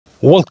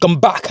Welcome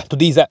back to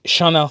this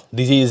channel.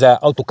 This is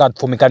AutoCAD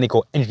for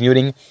mechanical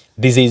engineering.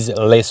 This is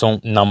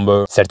lesson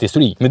number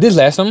 33. In this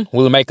lesson,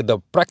 we'll make the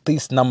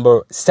practice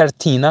number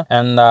 13,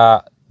 and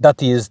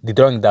that is the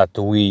drawing that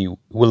we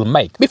will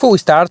make. Before we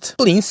start,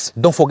 please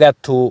don't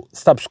forget to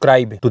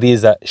subscribe to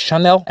this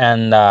channel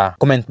and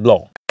comment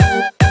below.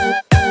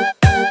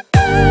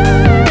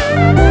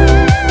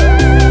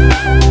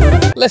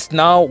 Let's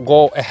now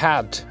go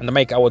ahead and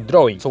make our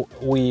drawing. So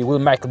we will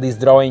make this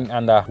drawing,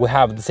 and we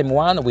have the same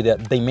one with the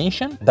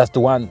dimension. That's the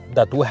one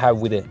that we have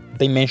with the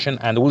dimension,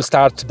 and we'll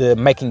start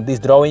making this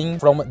drawing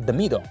from the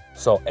middle.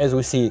 So as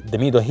we see the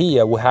middle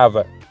here, we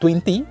have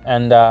 20,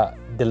 and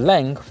the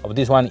length of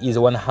this one is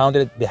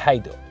 100. The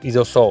height is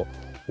also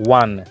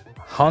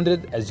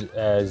 100,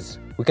 as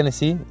we can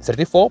see,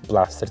 34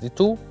 plus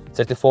 32.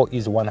 34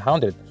 is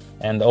 100,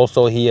 and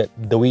also here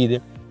the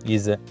width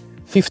is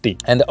 50.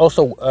 And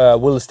also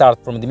we'll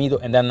start from the middle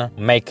and then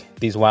make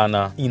this one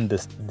in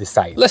the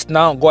side. Let's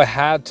now go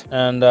ahead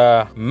and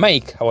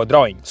make our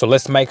drawing. So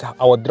let's make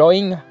our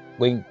drawing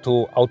going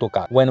to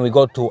AutoCAD. When we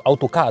go to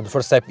AutoCAD, the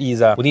first step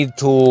is we need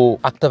to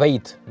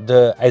activate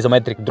the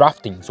isometric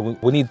drafting. So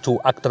we need to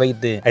activate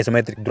the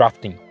isometric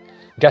drafting.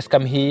 Just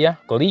come here,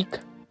 click,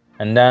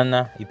 and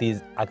then it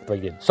is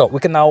activated. So we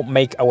can now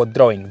make our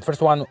drawing. The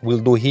first one we'll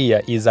do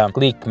here is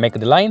click, make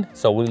the line.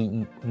 So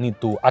we'll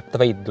need to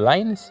activate the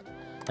lines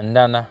and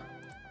then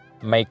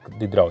make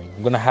the drawing.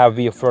 I'm gonna have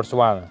here first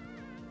one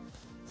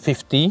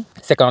 50,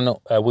 second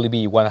one will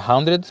be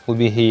 100, will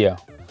be here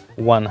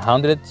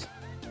 100,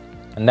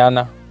 and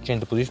then change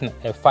the position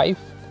F5.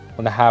 I'm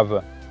gonna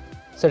have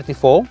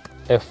 34,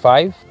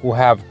 F5, we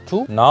have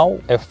 2, now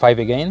F5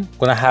 again,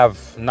 gonna have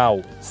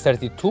now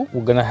 32,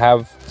 we're gonna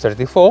have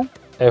 34,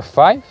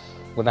 F5,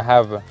 gonna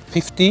have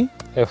 50,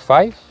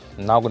 F5,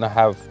 now gonna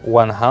have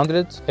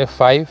 100,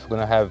 F5,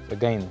 gonna have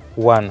again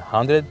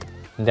 100,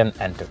 and then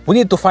enter. We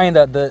need to find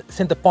the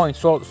center point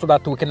so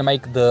that we can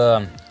make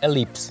the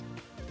ellipse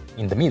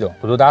in the middle.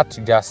 To do that,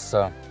 just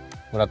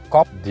gonna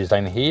copy this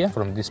line here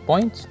from this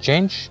point,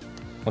 change,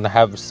 gonna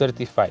have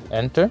 35,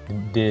 enter.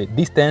 The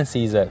distance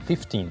is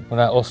 15.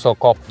 Gonna also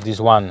copy this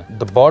one,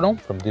 the bottom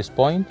from this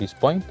point,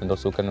 and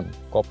also can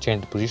copy,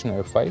 change the position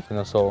F5, and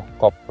also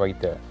copy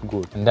right there.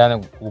 Good. And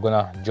then we're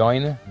gonna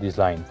join this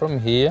line from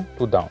here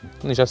to down.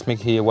 And just make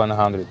here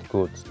 100.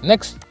 Good.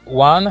 Next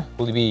one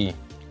will be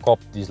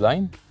copy this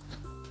line.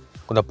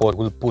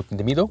 We'll put in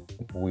the middle.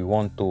 We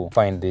want to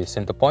find the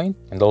center point,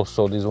 and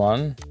also this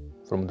one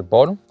from the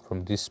bottom,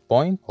 from this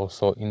point,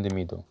 also in the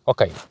middle.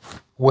 Okay,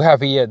 we have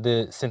here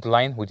the center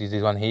line, which is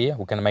this one here.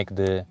 We can make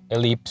the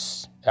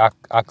ellipse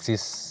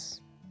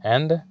axis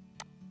and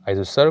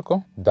iso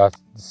circle.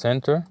 That's the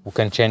center. We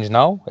can change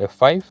now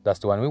F5. That's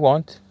the one we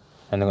want,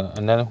 and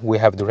then we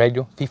have the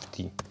radius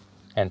 50.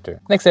 Enter.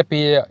 Next step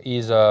here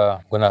is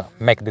gonna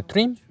make the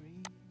trim,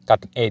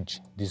 cutting edge.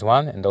 This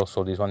one and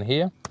also this one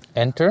here.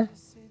 Enter.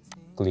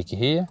 Click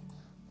here,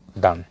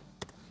 done.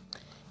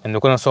 And we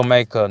can also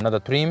make another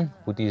trim,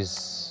 which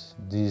is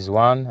this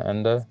one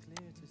and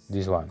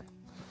this one.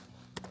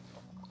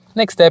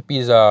 Next step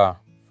is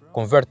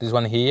convert this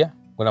one here.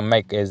 I'm gonna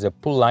make as a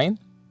pull line,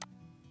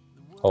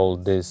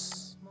 hold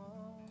this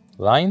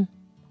line,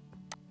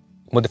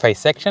 modify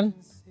section,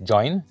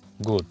 join,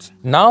 good.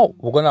 Now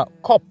we're gonna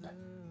copy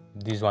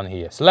this one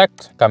here.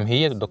 Select, come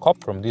here to the copy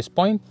from this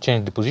point,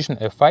 change the position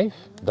F5,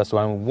 that's the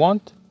one we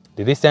want.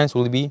 The distance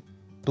will be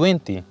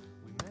 20.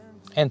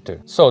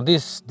 Enter. So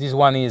this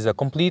one is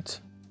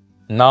complete.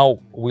 Now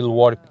we'll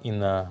work in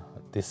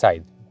this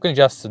side. You can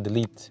just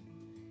delete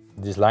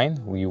this line,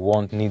 we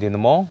won't need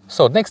anymore.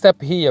 So next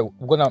step here,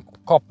 we're gonna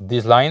copy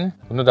this line.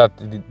 We know that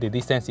the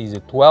distance is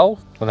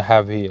 12. We're gonna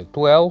have here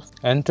 12.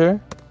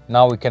 Enter.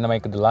 Now we can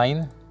make the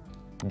line,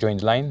 join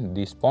the line,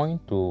 this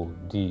point to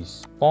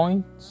this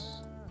point.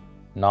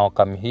 Now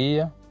come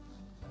here.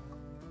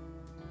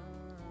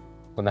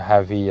 We're gonna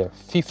have here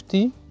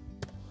 50.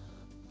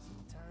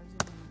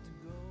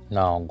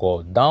 Now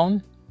go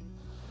down.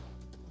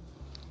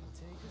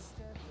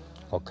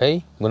 Okay,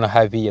 I'm gonna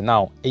have here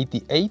now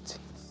 88,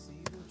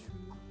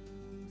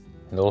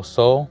 and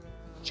also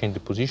change the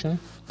position.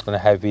 I'm gonna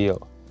have here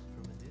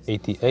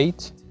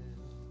 88.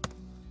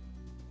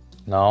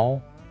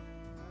 Now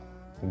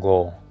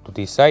go to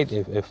this side,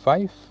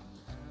 F5.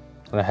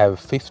 I'm gonna have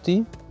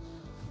 50,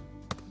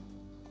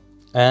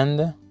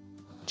 and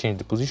change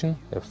the position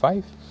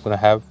F5. I'm gonna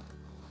have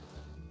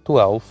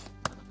 12.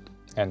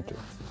 Enter.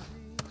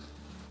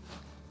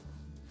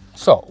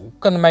 So we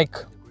can make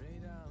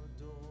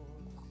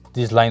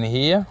this line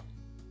here,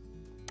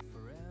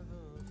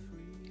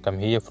 come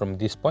here from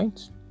this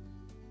point,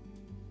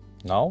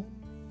 now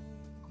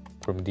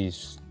from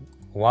this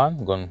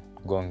one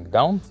going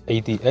down,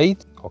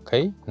 88.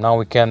 Okay, now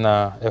we can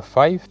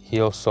F5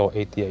 here, also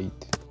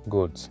 88.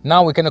 Good.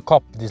 Now we can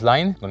copy this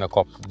line. I'm gonna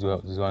copy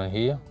this one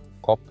here,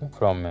 copy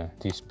from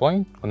this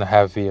point. I'm gonna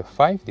have here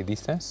 5, the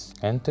distance,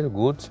 enter.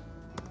 Good.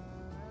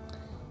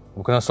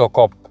 We can also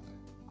copy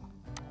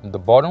the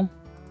bottom,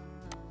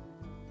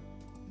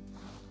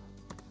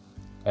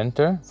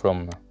 enter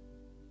from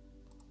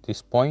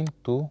this point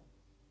to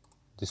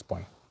this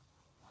point.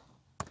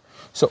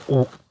 So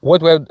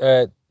what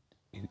we're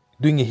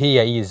doing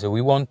here is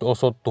we want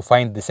also to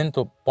find the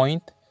center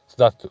point so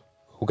that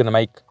we're gonna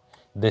make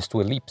these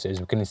two ellipses, as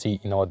you can see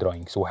in our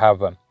drawing. So we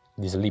have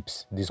this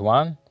ellipse, this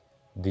one,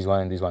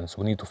 and this one.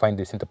 So we need to find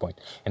the center point.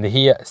 And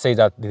here says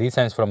that the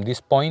distance from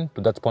this point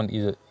to that point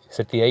is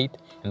 38,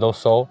 and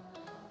also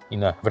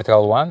in a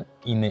vertical one,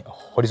 in a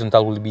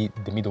horizontal will be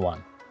the middle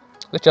one.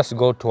 Let's just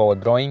go to our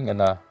drawing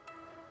and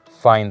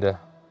find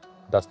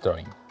that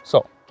drawing.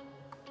 So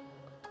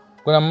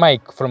we're gonna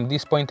make from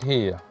this point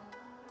here,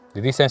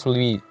 the distance will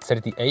be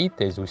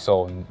 38, as we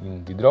saw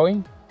in the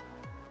drawing.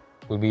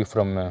 Will be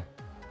from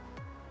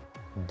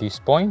this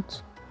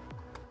point,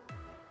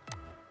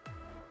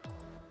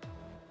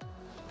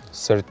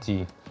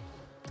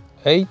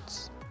 38,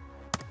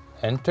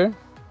 enter.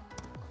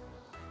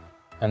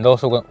 And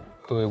also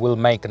we'll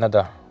make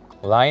another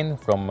line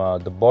from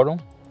the bottom,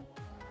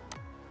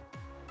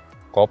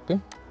 copy.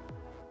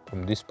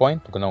 From this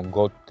point, we're gonna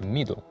go to the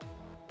middle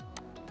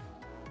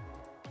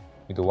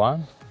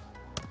one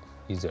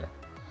is there.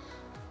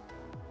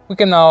 We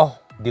can now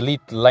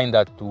delete the line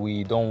that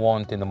we don't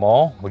want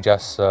anymore. We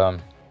just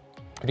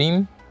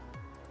trim,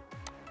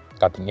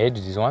 cutting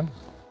edge, this one,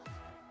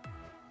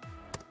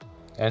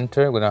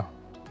 enter. We're gonna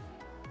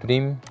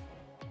trim,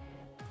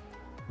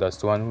 that's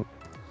the one we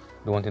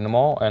don't want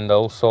anymore. And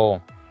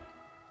also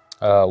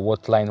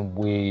what line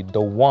we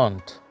don't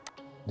want,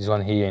 this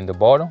one here in the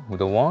bottom we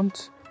don't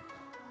want.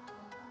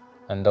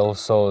 And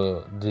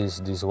also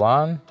this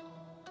one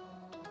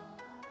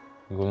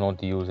we will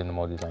not use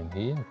anymore. This line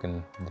here you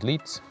can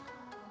delete.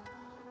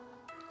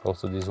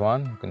 Also this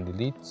one you can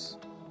delete,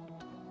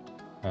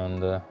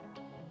 and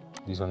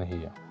this one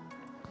here.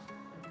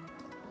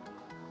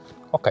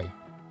 Okay,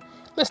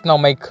 let's now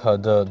make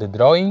the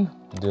drawing,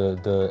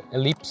 the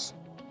ellipse,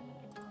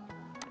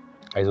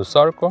 iso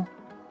circle.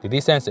 The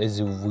distance, as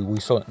we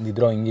saw in the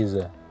drawing, is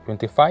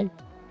 25.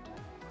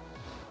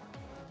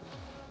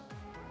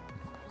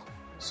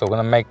 So we're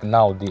gonna make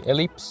now the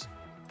ellipse,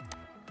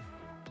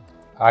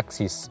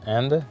 axis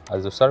and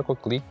iso circle,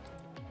 click,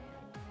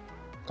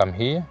 come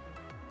here,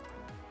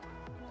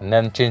 and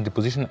then change the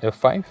position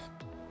F5,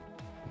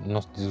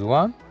 not this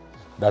one,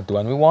 that the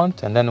one we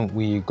want, and then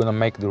we're gonna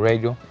make the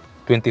radius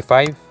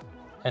 25,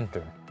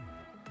 enter.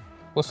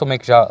 Also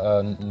make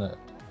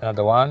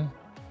another one.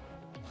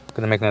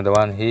 Gonna make another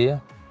one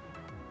here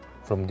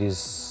from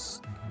this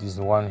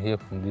one here,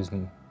 from this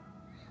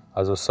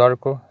iso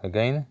circle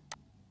again,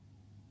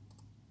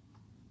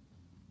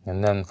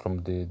 and then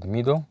from the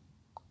middle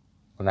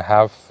gonna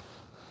have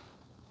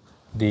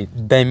the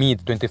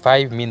diameter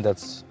 25, mean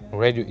that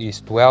radius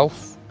is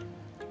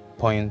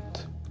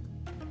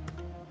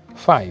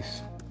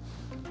 12.5,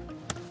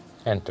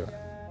 enter.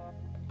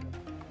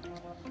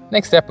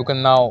 Next step, we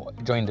can now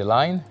join the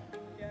line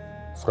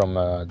from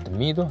the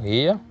middle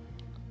here,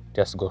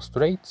 just go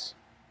straight.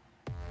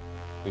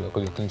 You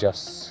can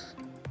just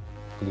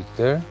click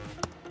there,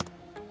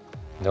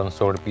 and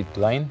also repeat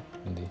line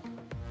in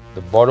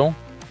the bottom,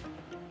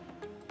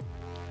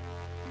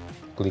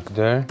 click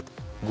there,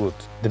 good.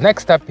 The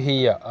next step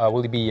here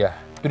will be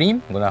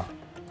trim. I'm gonna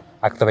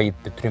activate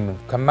the trim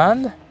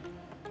command,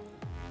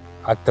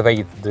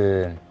 activate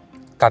the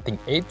cutting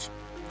edge,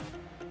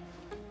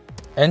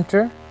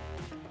 enter,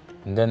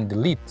 and then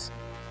delete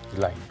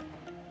the line.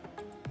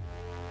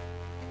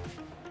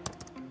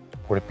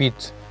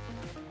 Repeat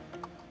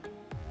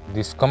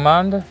this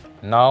command.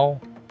 Now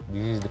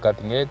this is the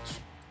cutting edge,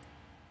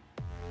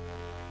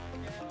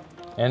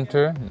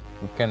 enter.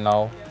 We can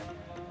now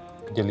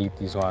delete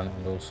this one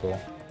and also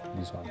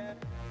this one.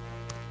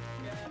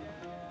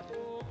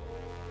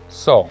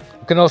 So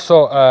we can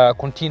also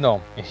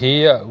continue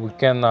here. We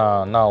can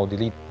now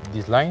delete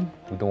this line.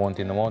 We don't want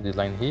anymore this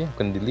line here. We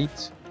can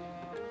delete.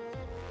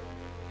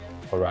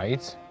 All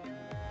right,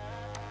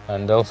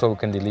 and also we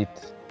can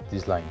delete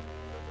this line.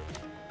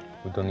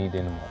 We don't need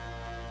anymore.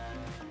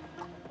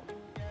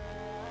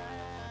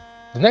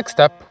 The next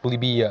step will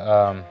be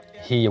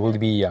here will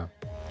be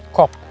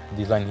copy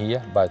this line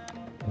here, but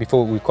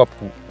before we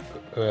copy,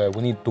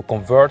 we need to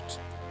convert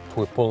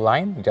to a pull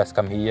line. We just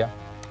come here,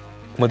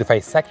 modify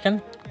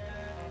section,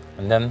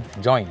 and then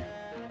join.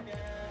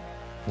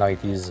 Now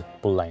it is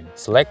pull line.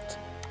 Select,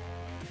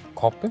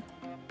 copy.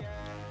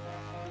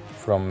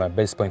 From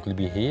base point will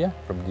be here,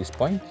 from this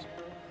point.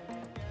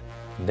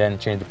 Then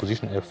change the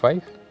position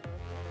F5.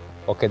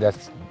 Okay,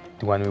 that's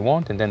the one we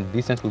want, and then the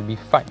distance will be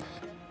 5.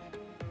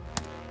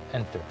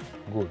 Enter.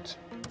 Good.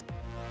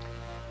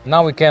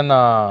 Now we can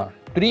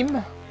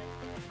trim,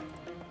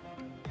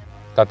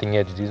 cutting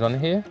edge this one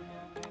here,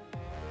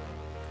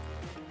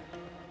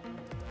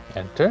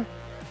 enter.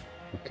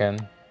 We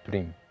can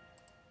trim.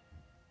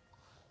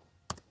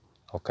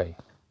 Okay.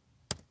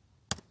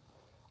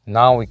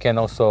 Now we can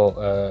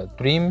also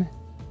trim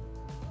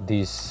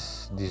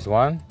this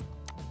one.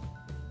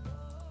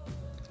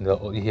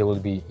 Here will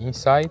be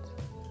inside.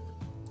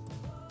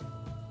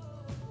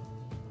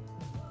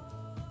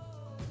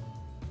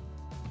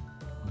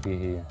 Be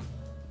here.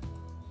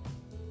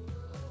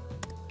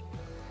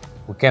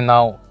 We can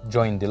now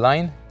join the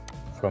line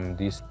from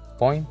this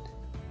point.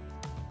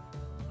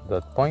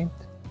 that point,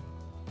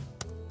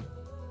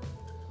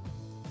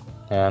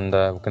 and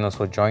we can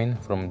also join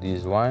from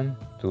this one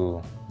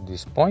to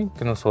this point. We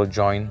can also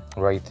join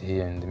right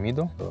here in the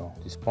middle, so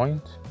this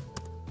point.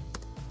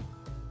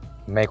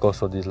 Make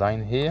also this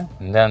line here,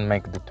 and then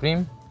make the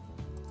trim,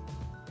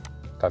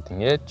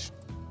 cutting edge,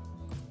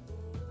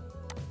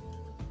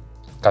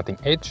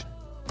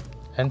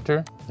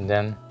 enter, and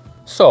then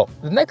so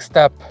the next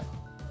step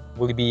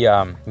will be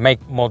make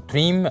more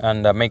trim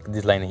and make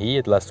this line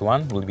here. The last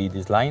one will be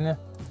this line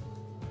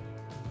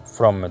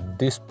from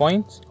this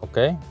point.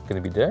 Okay,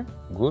 gonna be there.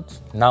 Good.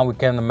 Now we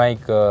can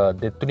make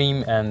the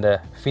trim and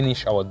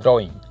finish our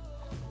drawing.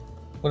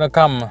 We're gonna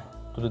come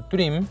to the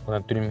trim. We're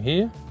gonna trim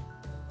here.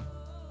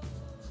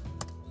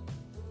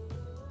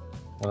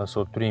 We're gonna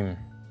also trim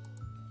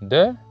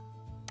there.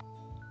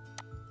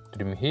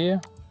 Trim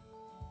here.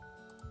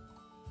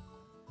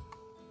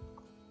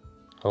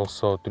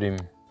 Also trim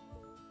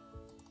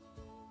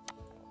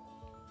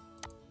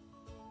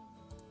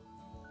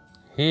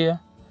here,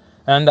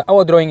 and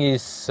our drawing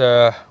is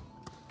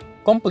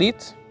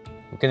complete.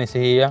 You can see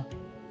here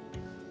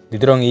the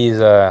drawing is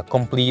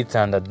complete,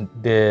 and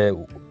the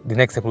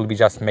next step will be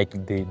just make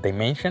the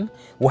dimension.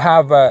 We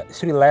have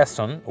 3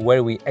 lessons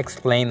where we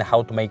explain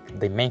how to make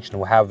dimension.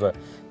 We have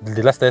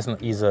the last lesson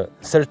is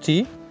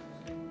 30,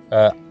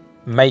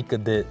 make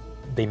the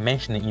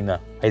dimension in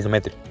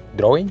isometric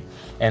drawing,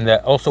 and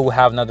also we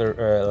have another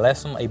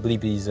lesson, I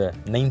believe is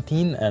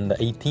 19 and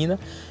 18.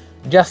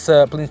 Just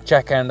please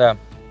check, and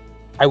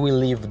I will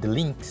leave the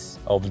links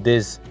of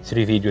these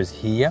 3 videos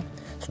here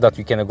so that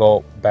you can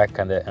go back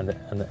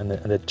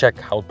and check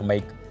how to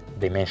make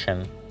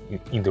dimension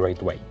in the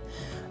right way.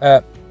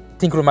 Thank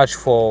you very much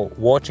for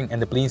watching,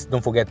 and please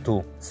don't forget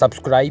to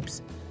subscribe,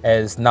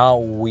 as now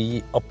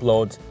we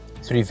upload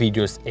 3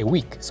 videos a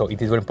week, so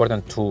it is very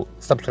important to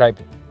subscribe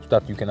so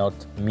that you cannot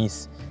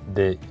miss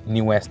the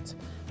newest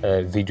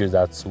videos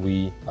that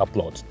we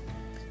upload.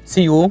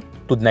 See you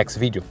to the next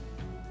video.